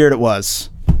how weird it was.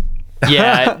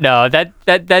 Yeah, no,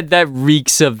 that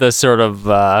reeks of the sort of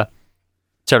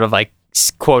like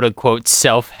quote unquote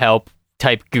self-help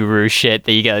type guru shit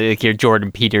that you got, like your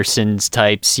Jordan Petersons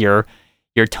types, your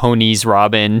Tony's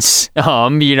Robbins,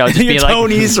 just being like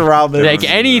Tony's Robbins. Like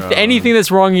anything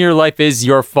that's wrong in your life is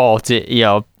your fault.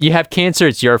 You have cancer,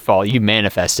 it's your fault. You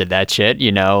manifested that shit.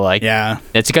 Yeah,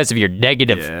 it's because of your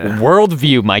negative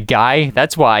worldview, my guy.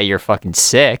 That's why you're fucking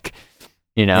sick.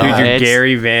 Dude, you're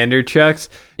Gary Vaynerchuk's.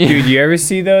 Dude, you ever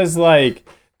see those like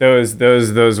those guys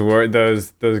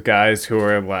who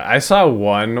are like? I saw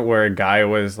one where a guy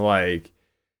was like,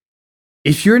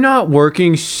 if you're not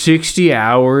working 60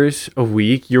 hours a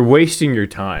week, you're wasting your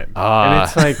time. And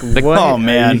it's like, what? Oh,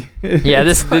 man. Yeah,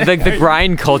 the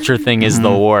grind culture thing is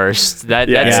the worst. That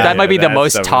might be the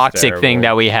most toxic thing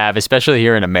that we have, especially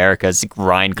here in America, is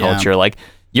grind culture. Like,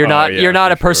 you're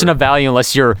not a person of value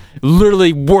unless you're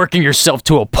literally working yourself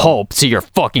to a pulp, so you're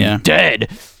fucking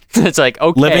dead. It's like,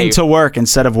 okay. Living to work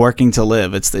instead of working to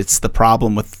live. It's the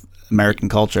problem with American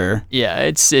culture. Yeah,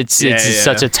 it's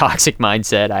such a toxic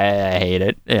mindset. I hate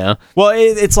it. Yeah. Well,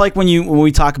 it's like when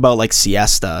we talk about like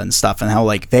siesta and stuff, and how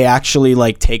like they actually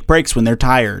like take breaks when they're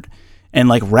tired and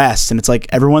like rest, and it's like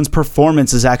everyone's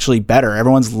performance is actually better.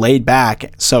 Everyone's laid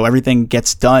back, so everything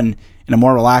gets done in a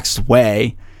more relaxed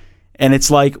way. And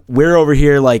it's like we're over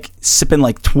here like sipping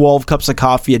like 12 cups of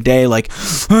coffee a day, like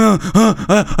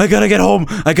I gotta get home.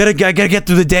 I gotta get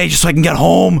through the day just so I can get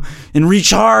home and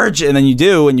recharge. And then you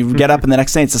do, and you get up, and the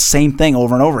next day it's the same thing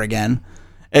over and over again.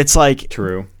 It's like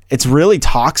true. It's really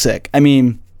toxic. I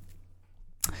mean,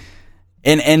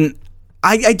 and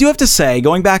I do have to say,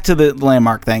 going back to the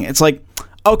Landmark thing, it's like,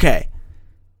 okay,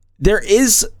 there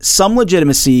is some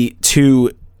legitimacy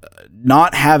to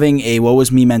not having a woe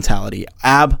is me mentality.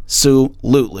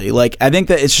 Absolutely. Like, I think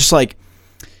that it's just like,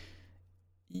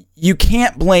 you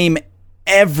can't blame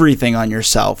everything on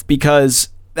yourself, because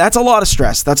that's a lot of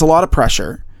stress. That's a lot of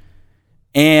pressure.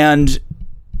 And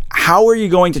how are you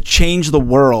going to change the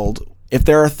world if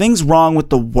there are things wrong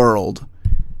with the world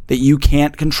that you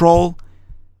can't control?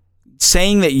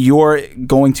 Saying that you're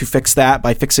going to fix that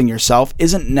by fixing yourself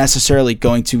isn't necessarily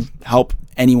going to help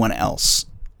anyone else.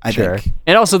 I think.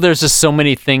 And also, there's just so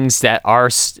many things that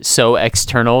are so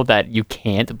external that you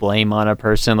can't blame on a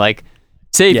person. Like,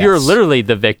 say if you're literally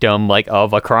the victim, like,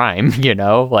 of a crime,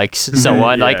 like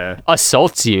someone like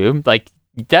assaults you, like,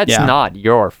 that's not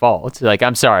your fault. Like,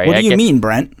 I'm sorry. What do you mean,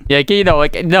 Brent? Like,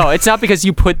 no, it's not because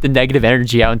you put the negative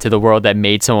energy out into the world that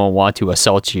made someone want to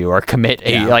assault you or commit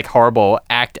a like horrible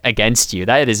act against you.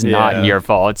 That is not your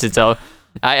fault.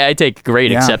 I take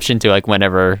great exception to like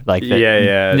whenever like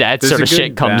that sort of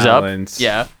shit comes up.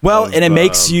 Yeah. Well, and it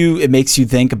makes you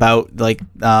think about like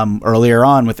earlier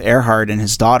on with Earhart and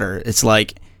his daughter. It's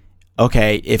like,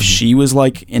 okay, if she was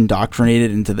like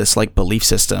indoctrinated into this like belief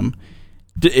system,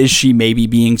 is she maybe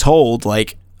being told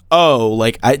like, oh,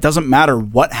 like it doesn't matter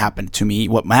what happened to me.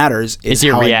 What matters is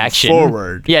your how reaction I move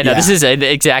forward. Yeah, no, this is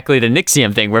exactly the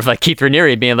NXIVM thing where like Keith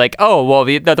Raniere being like, oh, well,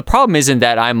 the problem isn't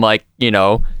that I'm like,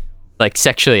 like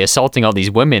sexually assaulting all these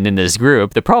women in this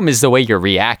group. The problem is the way you're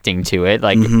reacting to it.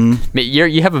 Like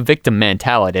you have a victim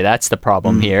mentality. That's the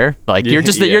problem here. Like you're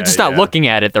just not looking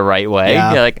at it the right way.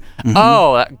 Yeah. You're like,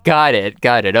 oh, got it.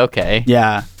 Okay.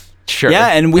 Yeah. Sure. Yeah,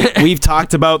 and we've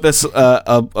talked about this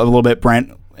a little bit,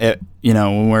 Brent.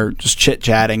 When we're just chit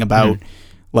chatting about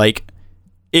like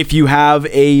if you have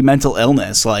a mental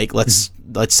illness, like let's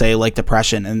say like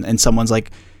depression, and someone's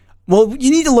like, well, you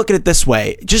need to look at it this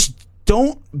way. Just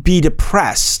don't be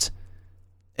depressed.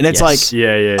 And it's like,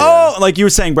 oh, like you were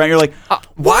saying, Brent, you're like,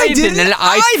 why didn't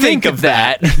I think of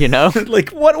that? Like,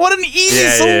 what an easy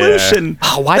solution.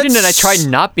 Oh, why didn't I try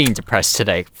not being depressed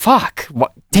today? Fuck.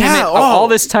 Damn it. All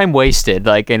this time wasted.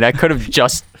 Like, and I could have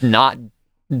just not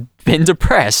been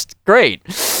depressed. Great.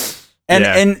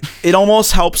 And it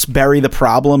almost helps bury the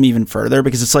problem even further,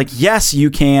 because it's like, yes, you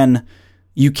can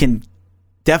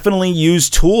definitely use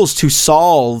tools to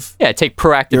solve. Yeah, take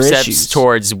proactive steps issues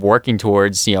towards working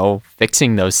towards,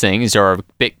 fixing those things or a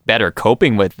bit better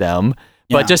coping with them.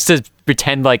 But just to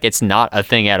pretend like it's not a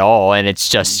thing at all, and it's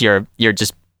just you're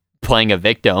just playing a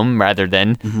victim rather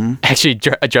than actually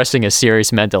addressing a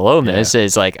serious mental illness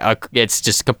is like it's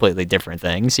just completely different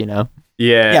things,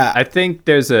 Yeah, I think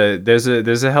there's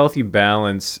a healthy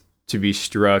balance to be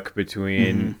struck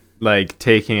between like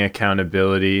taking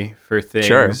accountability for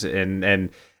things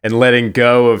and letting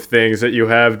go of things that you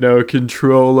have no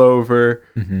control over.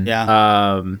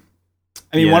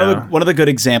 I mean, one of the good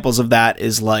examples of that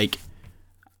is like,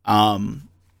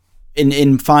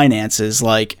 in finances,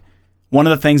 like one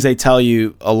of the things they tell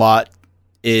you a lot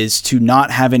is to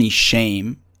not have any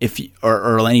shame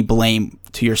or any blame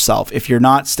to yourself if you're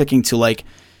not sticking to like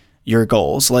your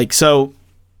goals. Like, so,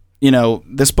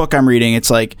 this book I'm reading, it's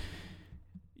like,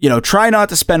 try not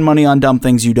to spend money on dumb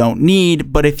things you don't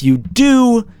need, but if you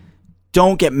do,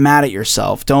 don't get mad at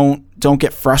yourself. Don't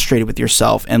get frustrated with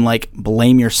yourself and like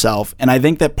blame yourself. And I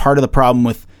think that part of the problem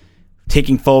with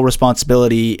taking full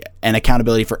responsibility and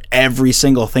accountability for every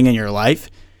single thing in your life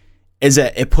is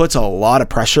that it puts a lot of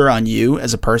pressure on you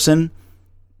as a person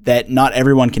that not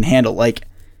everyone can handle. Like,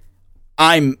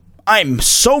 I'm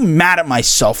so mad at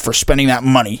myself for spending that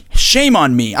money. Shame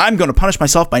on me. I'm going to punish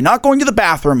myself by not going to the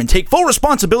bathroom and take full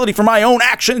responsibility for my own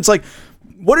actions. It's like,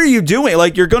 what are you doing?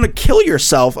 Like, you're going to kill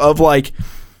yourself of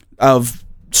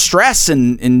stress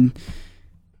and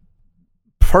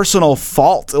personal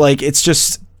fault. Like, it's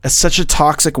just such a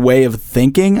toxic way of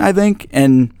thinking, I think.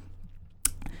 And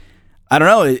I don't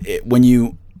know, when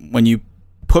you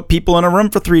put people in a room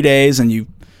for 3 days and you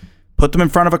put them in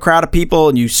front of a crowd of people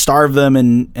and you starve them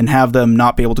and have them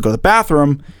not be able to go to the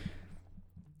bathroom,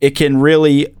 it can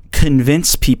really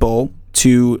convince people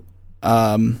to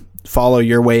follow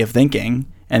your way of thinking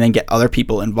and then get other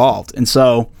people involved. And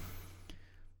so,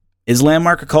 is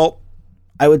Landmark a cult?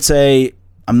 I would say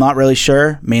I'm not really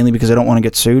sure, mainly because I don't want to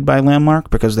get sued by Landmark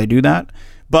because they do that.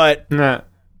 But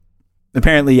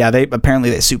apparently,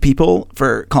 they sue people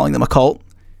for calling them a cult.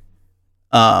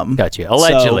 Gotcha.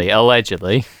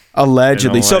 Allegedly.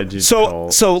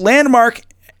 So Landmark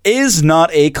is not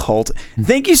a cult.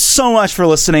 Thank you so much for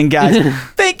listening, guys.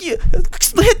 Thank you.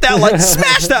 Hit that like,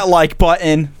 smash that like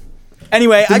button.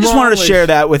 Anyway, I just wanted to share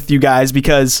that with you guys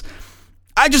because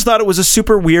I just thought it was a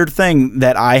super weird thing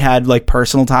that I had like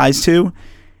personal ties to.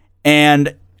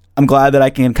 And I'm glad that I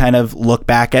can kind of look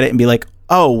back at it and be like,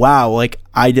 oh, wow, like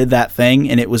I did that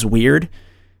thing and it was weird,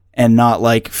 and not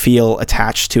like feel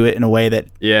attached to it in a way that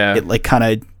it like kind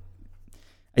of,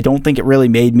 I don't think it really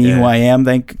made me who I am.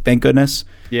 Thank goodness.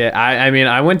 Yeah. I mean,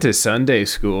 I went to Sunday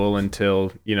school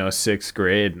until, 6th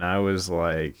grade, and I was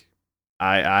like,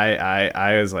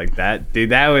 I was like that, dude.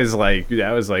 That was like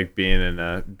being in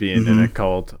a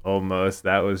cult almost.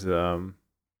 That was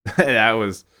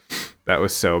that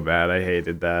was so bad. I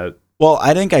hated that. Well,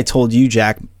 I think I told you,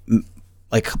 Jack,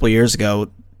 like a couple of years ago,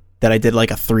 that I did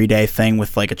like a 3-day thing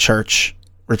with like a church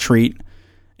retreat,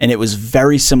 and it was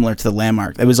very similar to the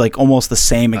Landmark. It was like almost the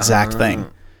same exact thing.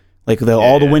 Like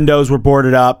all the windows were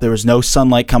boarded up. There was no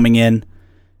sunlight coming in.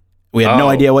 We had no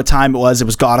idea what time it was. It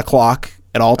was God o'clock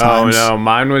at all times. Oh no,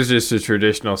 mine was just a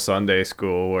traditional Sunday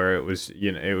school where it was,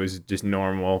 it was just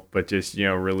normal, but just,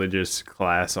 religious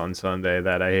class on Sunday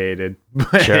that I hated.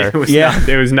 But Sure. It was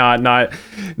it was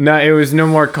no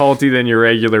more culty than your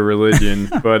regular religion.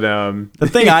 But the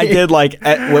thing I did, like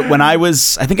when I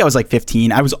think I was like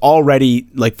 15, I was already,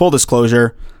 like, full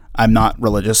disclosure, I'm not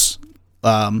religious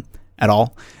at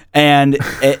all. And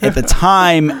at the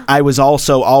time, I was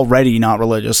also already not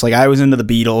religious. Like, I was into the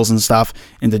Beatles and stuff,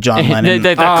 into John Lennon.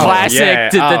 the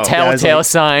classic, the telltale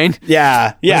sign.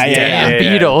 Yeah.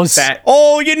 Beatles.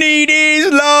 All you need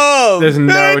is love. There's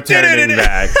no turning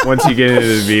back. Once you get into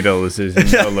the Beatles,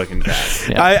 there's no looking back.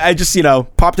 Yeah. I just,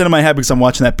 popped into my head because I'm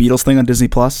watching that Beatles thing on Disney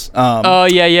Plus.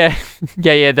 The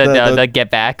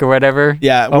Get Back or whatever.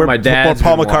 Yeah, where my dad.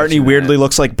 Paul McCartney weirdly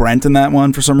looks like Brent in that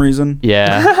one for some reason.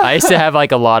 Yeah, I used to have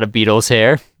like a lot of Beatles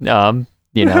hair. When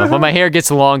my hair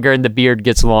gets longer and the beard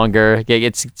gets longer,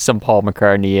 it's some Paul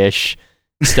McCartney-ish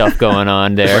stuff going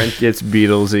on there. Brent gets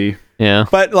Beatlesy. Yeah,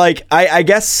 but like I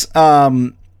guess there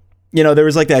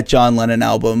was like that John Lennon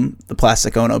album, the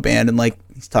Plastic Ono Band, and like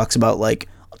he talks about like,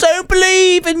 don't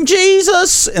believe in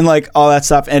Jesus and like all that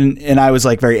stuff, and I was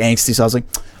like very angsty, so I was like,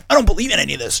 I don't believe in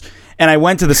any of this. And I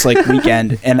went to this like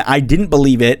weekend, and I didn't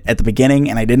believe it at the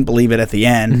beginning, and I didn't believe it at the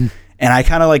end. And I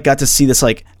kind of like got to see this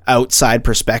like outside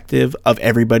perspective of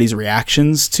everybody's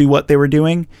reactions to what they were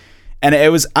doing. And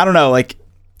it was, I don't know, like,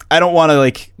 I don't want to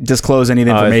like disclose any of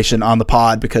the information on the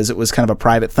pod because it was kind of a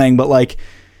private thing, but like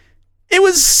it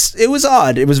was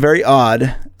odd. It was very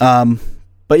odd.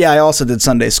 But yeah, I also did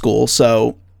Sunday school.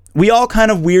 So we all kind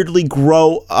of weirdly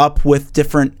grow up with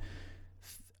different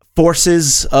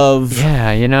forces of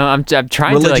I'm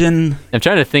trying religion. I'm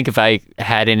trying to think if I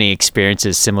had any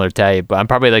experiences similar to you, but I'm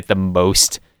probably like the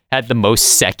most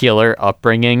secular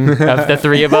upbringing of the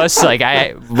three of us. Like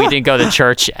we didn't go to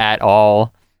church at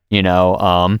all. You know,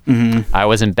 I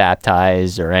wasn't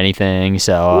baptized or anything,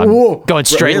 so I'm going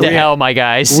straight to hell, my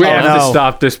guys. We have to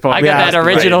stop this podcast. I got that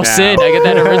original sin. I got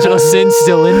that original sin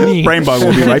still in me. Brainbug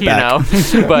will be right back.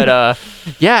 But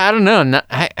yeah, I don't know.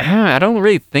 I don't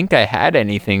really think I had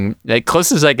anything. Like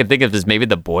closest I could think of is maybe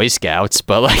the Boy Scouts,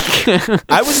 but like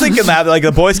I was thinking that like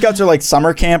the Boy Scouts are like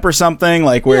summer camp or something,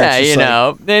 like where it's just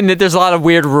know, and there's a lot of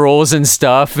weird rules and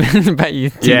stuff. But you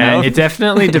know? It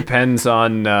definitely depends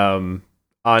on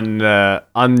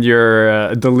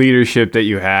your the leadership that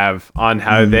you have, on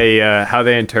how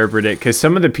they interpret it, because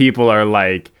some of the people are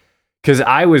like, because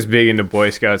I was big into Boy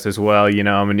Scouts as well, you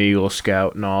know, I'm an Eagle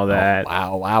Scout and all that.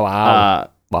 Wow.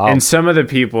 And some of the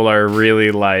people are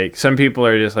really like, some people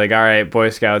are just like, all right, Boy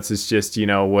Scouts is just, you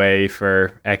know, a way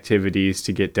for activities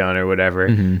to get done or whatever.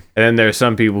 And then there's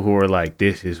some people who are like,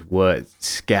 this is what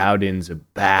scouting's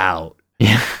about.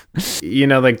 Yeah. You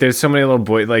know, like there's so many little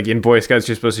boys, like in Boy Scouts,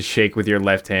 you're supposed to shake with your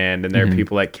left hand, and there are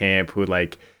people at camp who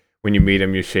like, when you meet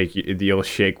them, you'll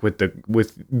shake with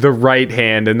the right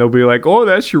hand, and they'll be like, oh,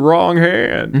 that's your wrong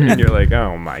hand. And you're like,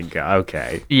 oh my God,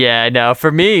 okay. Yeah, no,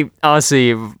 for me,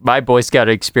 honestly, my Boy Scout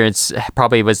experience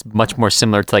probably was much more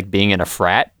similar to like being in a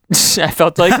frat. I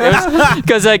felt like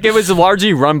because like it was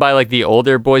largely run by like the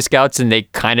older Boy Scouts, and they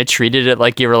kind of treated it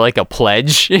like you were like a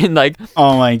pledge, and like,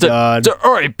 oh my God,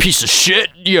 all right, piece of shit,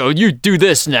 you do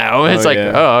this now. And it's like,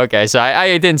 oh, okay. So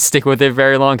I didn't stick with it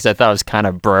very long because I thought it was kind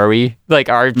of bro-y. Like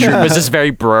our troop was just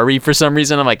very bro-y for some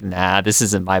reason. I'm like, nah, this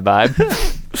isn't my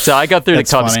vibe. So I got through the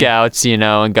Cub Scouts, you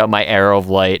know, and got my Arrow of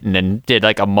Light, and then did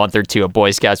like a month or two of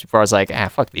Boy Scouts before I was like,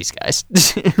 fuck these guys.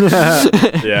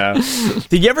 Yeah.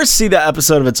 Did you ever see the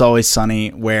episode of It's Always Sunny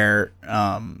where,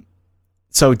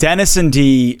 so Dennis and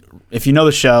Dee, if you know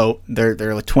the show,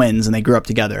 they're like twins and they grew up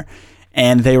together,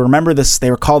 and they remember this.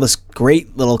 They recall this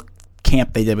great little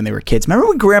camp they did when they were kids. Remember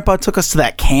when Grandpa took us to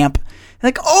that camp?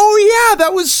 Like, oh yeah,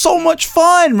 that was so much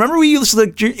fun. Remember we used to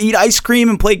like, eat ice cream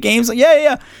and play games? Like,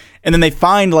 yeah. And then they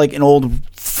find like an old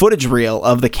footage reel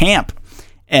of the camp,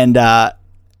 and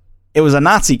it was a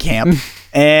Nazi camp,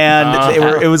 and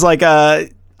it was like a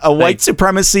white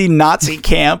supremacy Nazi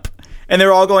camp, and they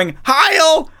were all going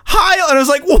Heil, and it was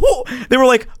like, whoa! They were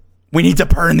like, we need to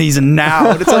burn these now.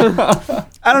 And it's like,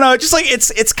 I don't know, just like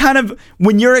it's kind of,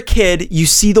 when you're a kid, you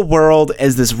see the world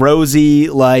as this rosy,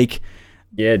 like,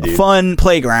 fun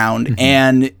playground,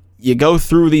 and you go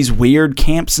through these weird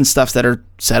camps and stuff that are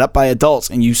set up by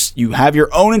adults, and you have your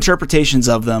own interpretations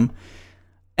of them.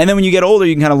 And then when you get older,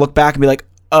 you can kind of look back and be like,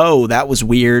 oh, that was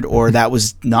weird, or that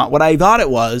was not what I thought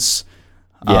it was.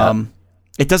 Yeah.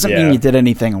 It doesn't mean you did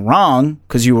anything wrong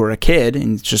because you were a kid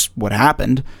and it's just what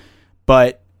happened.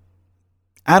 But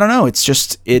I don't know. It's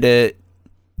just interesting.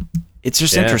 It's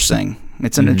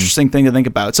an interesting thing to think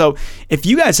about. So if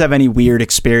you guys have any weird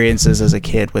experiences as a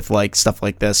kid with like stuff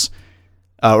like this,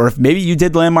 or if maybe you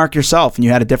did Landmark yourself and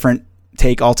you had a different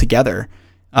take altogether,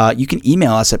 you can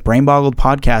email us at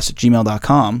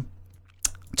brainboggledpodcast@gmail.com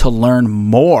to learn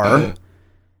more.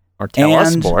 Or tell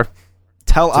us more.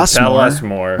 Tell us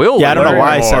more. I don't know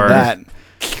why I said that.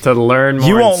 To learn more,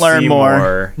 you won't learn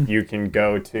more. You can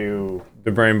go to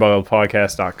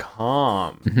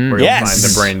thebrainboggledpodcast.com, where you'll find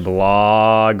the Brain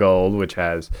Bloggled, which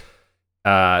has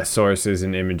sources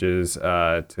and images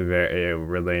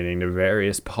relating to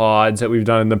various pods that we've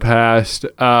done in the past,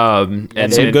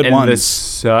 and some good ones. And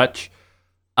such.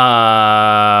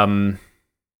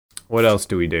 What else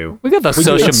do we do? We got the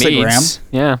social memes.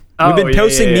 Yeah. We've been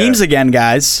posting memes again,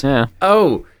 guys. Yeah.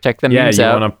 Oh, check the memes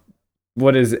out.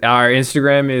 What is our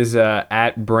Instagram is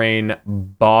at Brain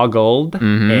Boggled,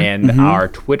 and our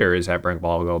Twitter is at Brain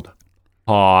Boggled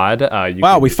Pod.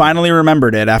 We finally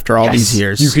remembered it after all these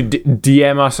years. You could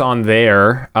DM us on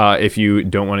there if you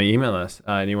don't want to email us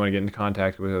and you want to get in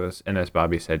contact with us. And as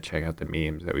Bobby said, check out the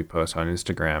memes that we post on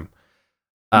Instagram.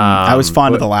 I was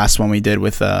fond of the last one we did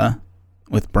with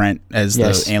Brent as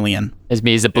the alien. As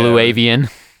me as the blue avian.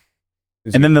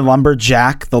 And then the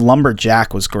lumberjack. The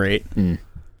lumberjack was great.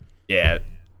 Yeah,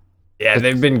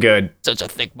 they've been good. Such a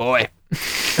thick boy.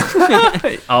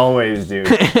 Always do.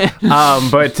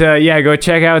 But go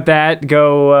check out that.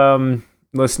 Go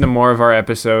listen to more of our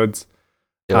episodes.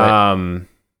 And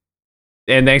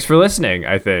thanks for listening,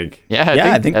 I think.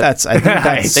 I think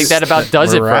that about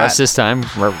does it for us this time.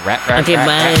 We're bye. See you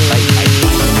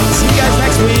guys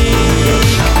next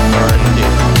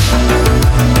week.